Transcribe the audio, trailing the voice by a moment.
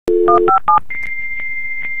Hey,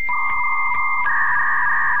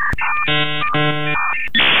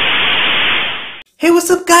 what's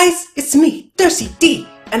up guys? It's me, Thirsty D,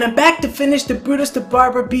 and I'm back to finish the Brutus the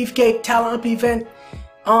Barber Beefcake Talent Up event.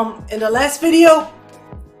 In the last video,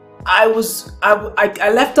 I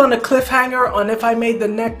left on a cliffhanger on if I made the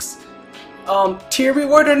next tier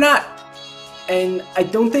reward or not, and I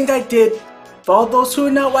don't think I did. For all those who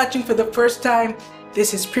are not watching for the first time,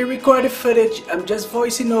 this is pre-recorded footage. I'm just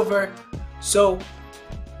voicing over, so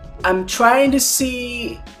I'm trying to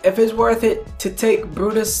see if it's worth it to take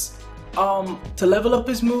Brutus to level up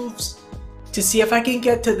his moves, to see if I can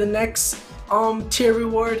get to the next tier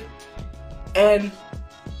reward. And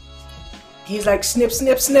he's like, snip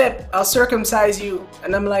snip snip, I'll circumcise you,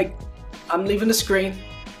 and I'm like, I'm leaving the screen.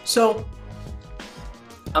 So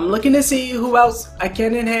I'm looking to see who else I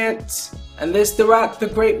can enhance, and this The Rock, the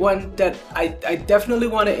Great One, that I definitely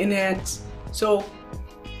want to enhance. So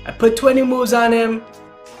I put 20 moves on him,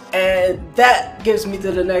 and that gives me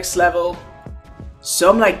to the next level. So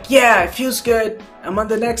I'm like, yeah, it feels good, I'm on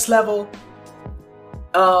the next level.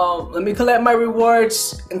 Let me collect my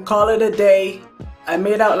rewards and call it a day. I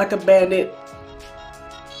made out like a bandit,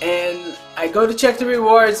 and I go to check the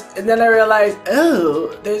rewards, and then I realize,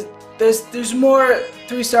 oh, there's more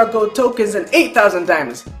 3-star gold tokens and 8,000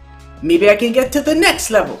 diamonds. Maybe I can get to the next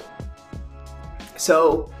level.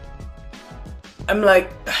 So I'm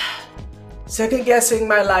like second guessing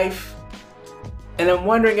my life, and I'm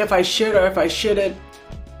wondering if I should or if I shouldn't.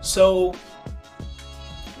 So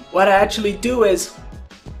what I actually do is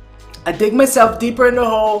I dig myself deeper in the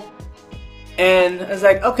hole, and I was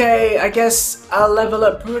like, okay, I guess I'll level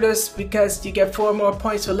up Brutus because you get 4 more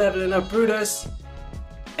points for leveling up Brutus.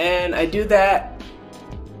 And I do that,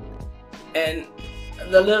 and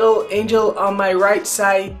the little angel on my right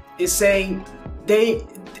side is saying,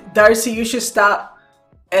 Darcy, you should stop.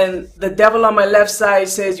 And the devil on my left side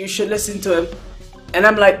says you should listen to him. And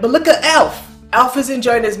I'm like, but look at Alf. Alf is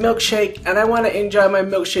enjoying his milkshake, and I want to enjoy my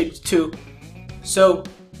milkshake too. So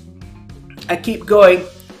I keep going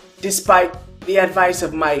despite the advice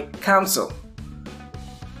of my counsel.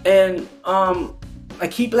 And I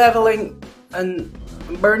keep leveling and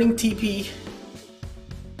burning TP.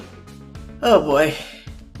 Oh boy.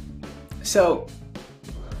 So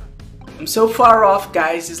I'm so far off,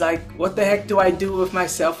 guys. It's like, what the heck do I do with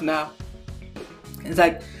myself now? It's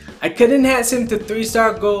like, I could enhance him to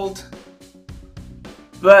 3-star gold,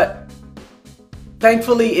 but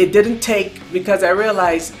thankfully it didn't take, because I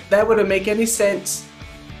realized that wouldn't make any sense.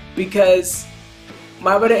 Because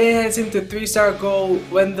why would I enhance him to 3-star gold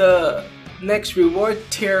when the next reward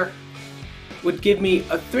tier would give me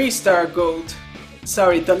a 3-star gold?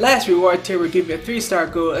 Sorry, the last reward tier would give me a 3-star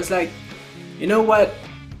gold. It's like, you know what?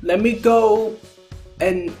 Let me go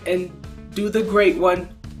and do the Great One,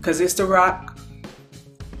 because it's The Rock.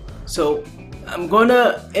 So I'm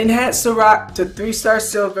gonna enhance The Rock to 3-star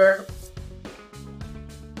silver,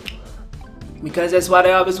 because that's what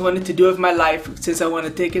I always wanted to do with my life, since I want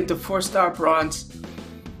to take him to 4-star bronze.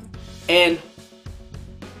 And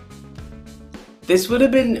this would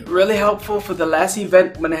have been really helpful for the last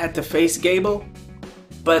event when I had to face Gable,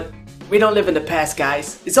 but we don't live in the past,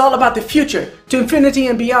 guys. It's all about the future, to infinity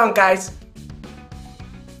and beyond, guys.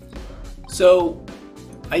 So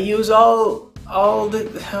I use all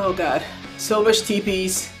the, oh god, so much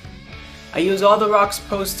TPs. I use all the Rock's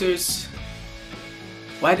posters.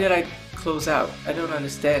 Why did I close out? I don't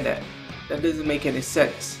understand that. That doesn't make any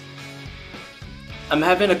sense. I'm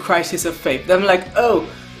having a crisis of faith. I'm like, oh,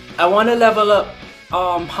 I want to level up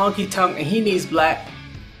Honky Tonk, and he needs black.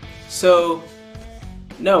 So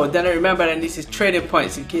no, then I remember I need his trading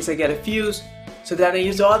points in case I get a fuse. So then I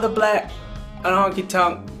use all the black on Honky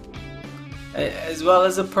Tonk, as well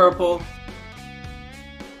as the purple.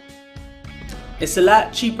 It's a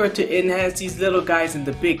lot cheaper to enhance these little guys than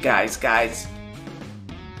the big guys,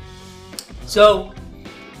 So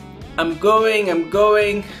I'm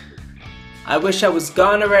going. I wish I was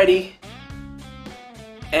gone already.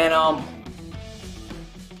 And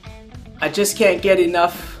I just can't get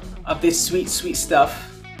enough of this sweet, sweet stuff.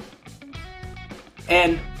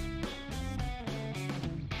 And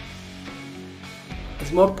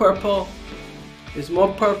there's more purple. There's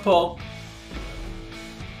more purple.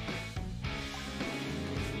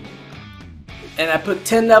 And I put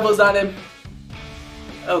 10 levels on him.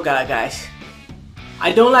 Oh god, guys.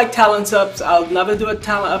 I don't like talent ups. I'll never do a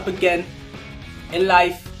talent up again in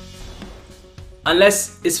life.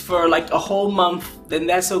 Unless it's for like a whole month, then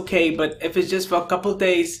that's okay. But if it's just for a couple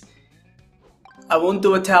days, I won't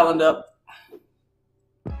do a talent up.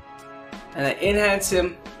 And I enhance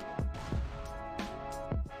him.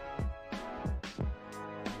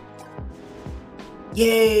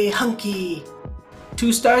 Yay, Honky!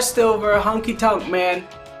 2-star silver, Honky Tonk, man.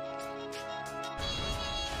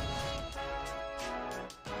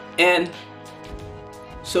 And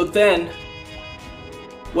so then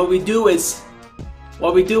what we do is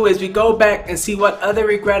we go back and see what other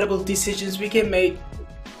regrettable decisions we can make,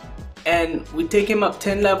 and we take him up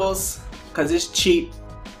 10 levels because it's cheap.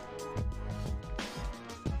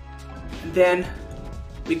 And then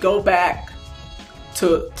we go back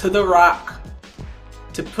to the Rock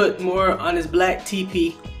to put more on his black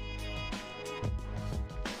TP,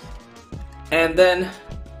 and then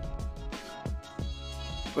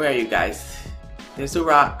where are you guys? There's the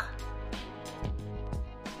Rock.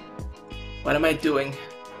 What am I doing?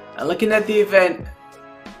 I'm looking at the event.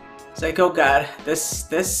 It's like, oh god,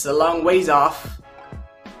 this is a long ways off.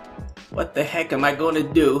 What the heck am I going to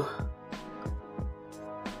do?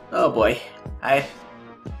 Oh boy, I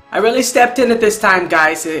really stepped in at this time,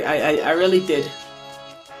 guys. I really did.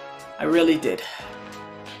 I really did.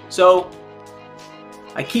 So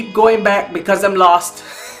I keep going back because I'm lost.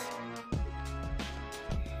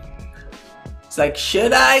 It's like,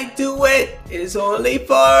 should I do it? It's only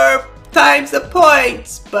 4 times the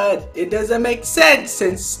points, but it doesn't make sense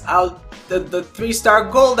since the 3-star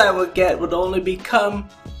gold I would get would only become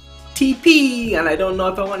TP, and I don't know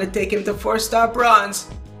if I want to take him to 4-star bronze.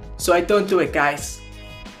 So I don't do it, guys.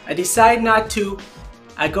 I decide not to.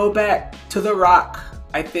 I go back to the Rock,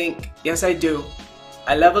 I think. Yes, I do.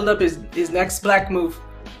 I leveled up his next black move.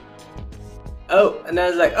 Oh, and I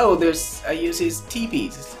was like, oh, I use his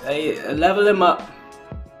TPs. I level him up.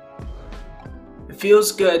 It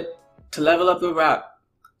feels good to level up the Rock.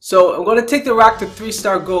 So I'm gonna take the Rock to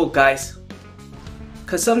 3-star gold, guys.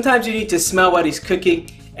 Cause sometimes you need to smell what he's cooking,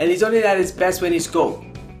 and he's only at his best when he's gold.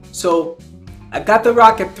 So I got the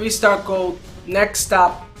Rock at 3-star gold. Next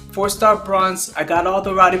stop, 4-star bronze. I got all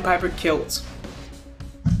the Roddy Piper kills.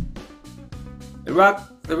 The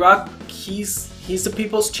Rock, he's the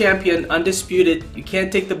people's champion, undisputed. You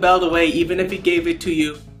can't take the belt away, even if he gave it to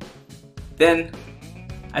you. Then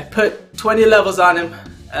I put 20 levels on him.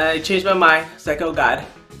 I changed my mind. It's like, oh god.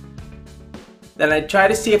 Then I try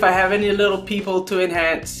to see if I have any little people to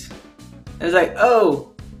enhance. And it's like,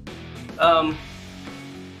 oh,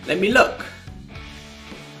 let me look.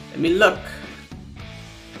 Let me look.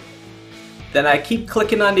 Then I keep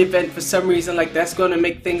clicking on the event for some reason, like that's going to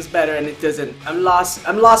make things better, and it doesn't. I'm lost.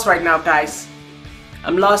 I'm lost right now, guys.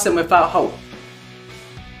 I'm lost and without hope.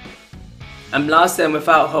 I'm lost and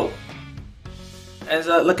without hope. And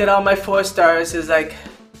so look at all my 4 stars. It's like,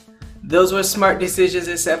 those were smart decisions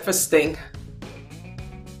except for Sting.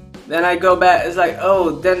 Then I go back. It's like, oh,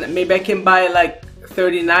 then maybe I can buy like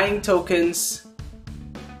 39 tokens.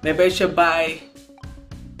 Maybe I should buy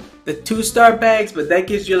the 2-star bags, but that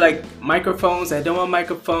gives you like microphones. I don't want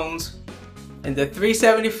microphones. And the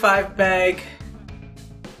 375 bag,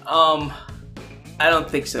 I don't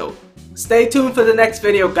think so. Stay tuned for the next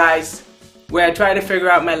video, guys, where I try to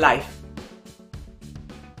figure out my life.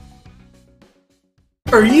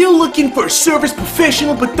 Are you looking for a service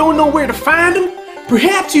professional but don't know where to find them?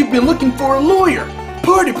 Perhaps you've been looking for a lawyer,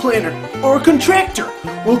 party planner, or a contractor.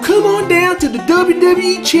 Well, come on down to the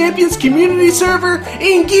WWE Champions community server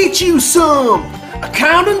and get you some.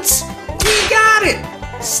 Accountants? We got it.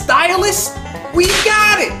 Stylists? We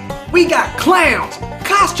got it. We got clowns,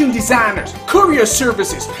 costume designers, courier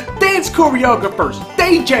services, dance choreographers,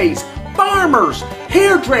 DJs, farmers,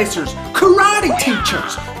 hairdressers, karate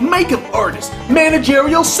teachers, makeup artists,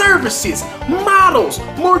 managerial services, models,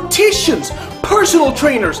 morticians, personal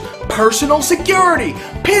trainers, personal security,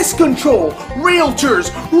 pest control,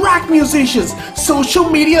 realtors, rock musicians, social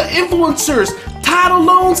media influencers, title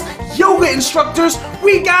loans, yoga instructors.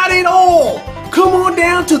 We got it all. Come on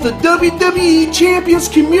down to the WWE Champions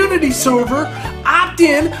community server, opt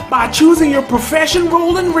in by choosing your profession,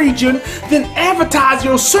 role, and region, then advertise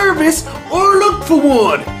your service or look for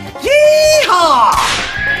one. Yeehaw!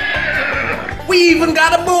 We even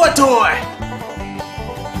got a boy toy.